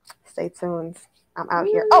 stay tuned. I'm out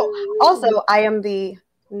here. Oh, also, I am the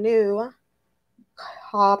new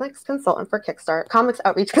comics consultant for Kickstarter, comics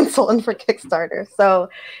outreach consultant for Kickstarter. So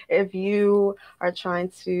if you are trying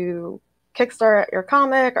to kickstart your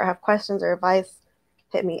comic or have questions or advice,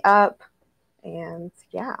 hit me up. And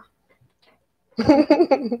yeah.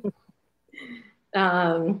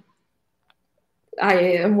 I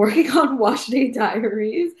am working on Wash Day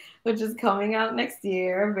Diaries, which is coming out next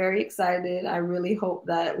year. I'm very excited. I really hope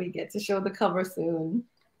that we get to show the cover soon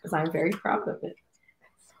because I'm very proud of it.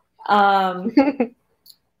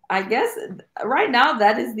 I guess right now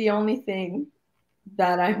that is the only thing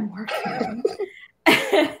that I'm working on.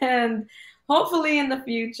 And hopefully in the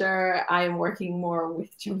future, I am working more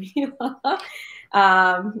with Jamila.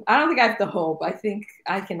 I don't think I have to hope. I think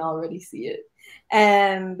I can already see it.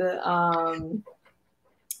 And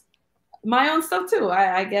my own stuff too.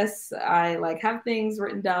 I guess I like have things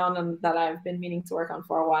written down and that I've been meaning to work on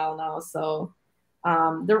for a while now. So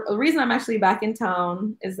the reason I'm actually back in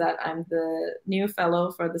town is that I'm the new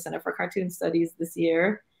fellow for the Center for Cartoon Studies this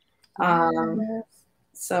year.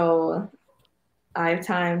 So I have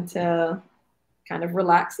time to kind of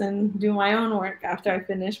relax and do my own work after I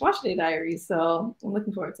finish Wash Day Diaries. So I'm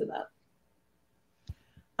looking forward to that.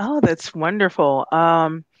 Oh, that's wonderful.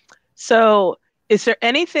 So is there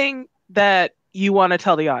anything that you want to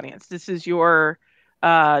tell the audience? This is your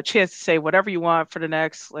chance to say whatever you want for the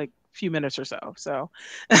next like few minutes or so. So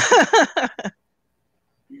that's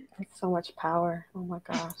so much power. Oh my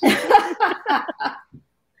gosh.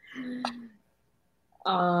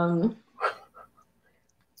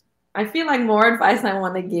 I feel like more advice I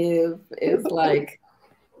want to give is like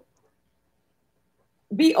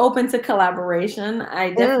be open to collaboration.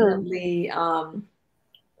 I definitely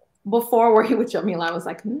before working with Jamila, I was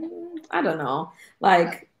like, I don't know,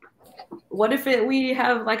 like what if we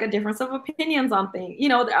have like a difference of opinions on things, you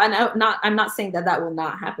know? I'm not saying that will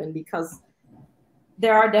not happen, because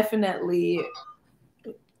there are definitely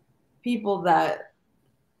people that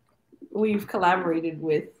we've collaborated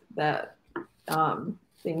with that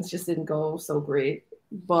things just didn't go so great.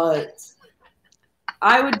 But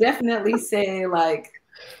I would definitely say, like,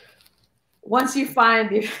 once you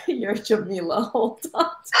find your Jamila, hold on.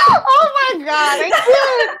 Oh my God, I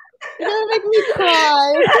can't. You're gonna make me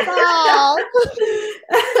cry. Stop.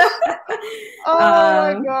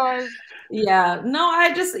 Oh my gosh. Yeah, no,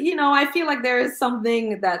 I just, I feel like there is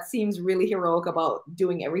something that seems really heroic about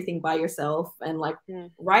doing everything by yourself and like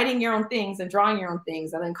writing your own things and drawing your own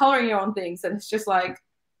things and then coloring your own things. And it's just like,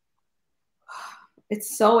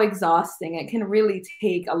 it's so exhausting. It can really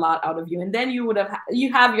take a lot out of you. And then you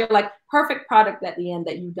have your like perfect product at the end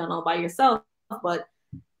that you've done all by yourself. But,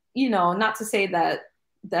 not to say that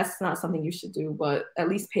that's not something you should do, but at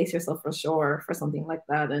least pace yourself for sure for something like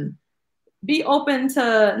that. And be open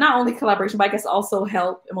to not only collaboration, but I guess also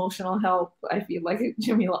help, emotional help. I feel like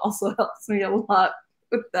Jamila also helps me a lot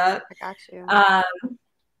with that. I got you.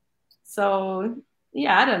 So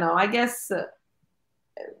yeah, I don't know. I guess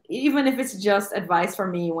even if it's just advice for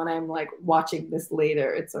me when I'm like watching this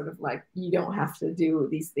later, it's sort of like, you don't have to do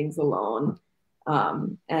these things alone.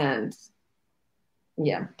 And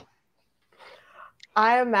yeah.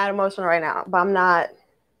 I am mad emotional right now, but I'm not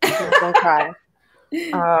gonna cry.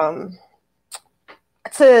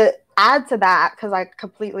 To add to that, because I'm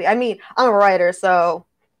a writer, so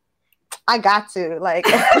I got to, like,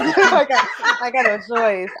 I got no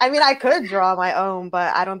choice. I mean, I could draw my own,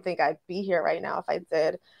 but I don't think I'd be here right now if I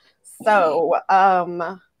did. So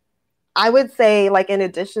I would say, like, in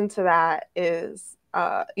addition to that is,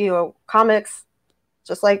 comics,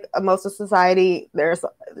 just like most of society, there's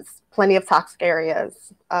plenty of toxic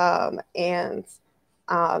areas, and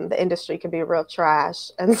the industry can be real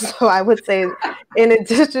trash. And so I would say, in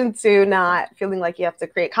addition to not feeling like you have to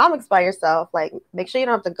create comics by yourself, like, make sure you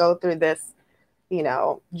don't have to go through this,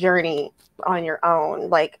 journey on your own.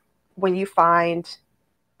 Like, when you find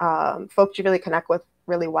folks you really connect with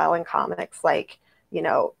really well in comics, like,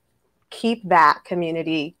 keep that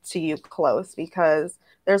community to you close, because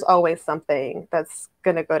there's always something that's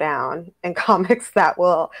going to go down in comics that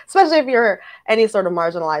will, especially if you're any sort of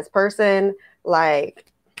marginalized person,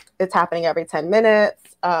 like, it's happening every 10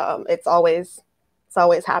 minutes. It's always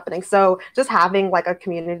happening. So just having like a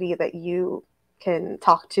community that you can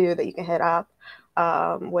talk to, that you can hit up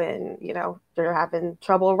when, you're having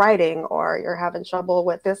trouble writing or you're having trouble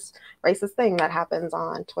with this racist thing that happens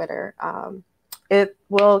on Twitter. It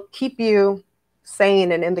will keep you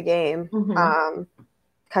sane and in the game.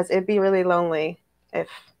 Because it'd be really lonely if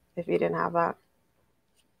you didn't have that.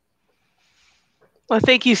 Well,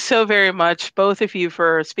 thank you so very much, both of you,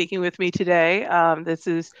 for speaking with me today. This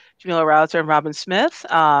is Jamila Rouser and Robyn Smith.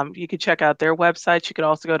 You can check out their websites. You can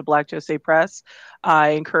also go to Black Josei Press.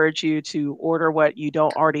 I encourage you to order what you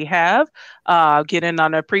don't already have. Get in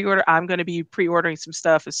on a pre-order. I'm going to be pre-ordering some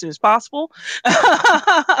stuff as soon as possible.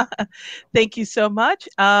 Thank you so much.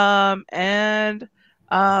 And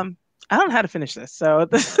I don't know how to finish this, so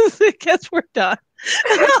I guess we're done.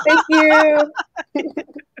 Thank you.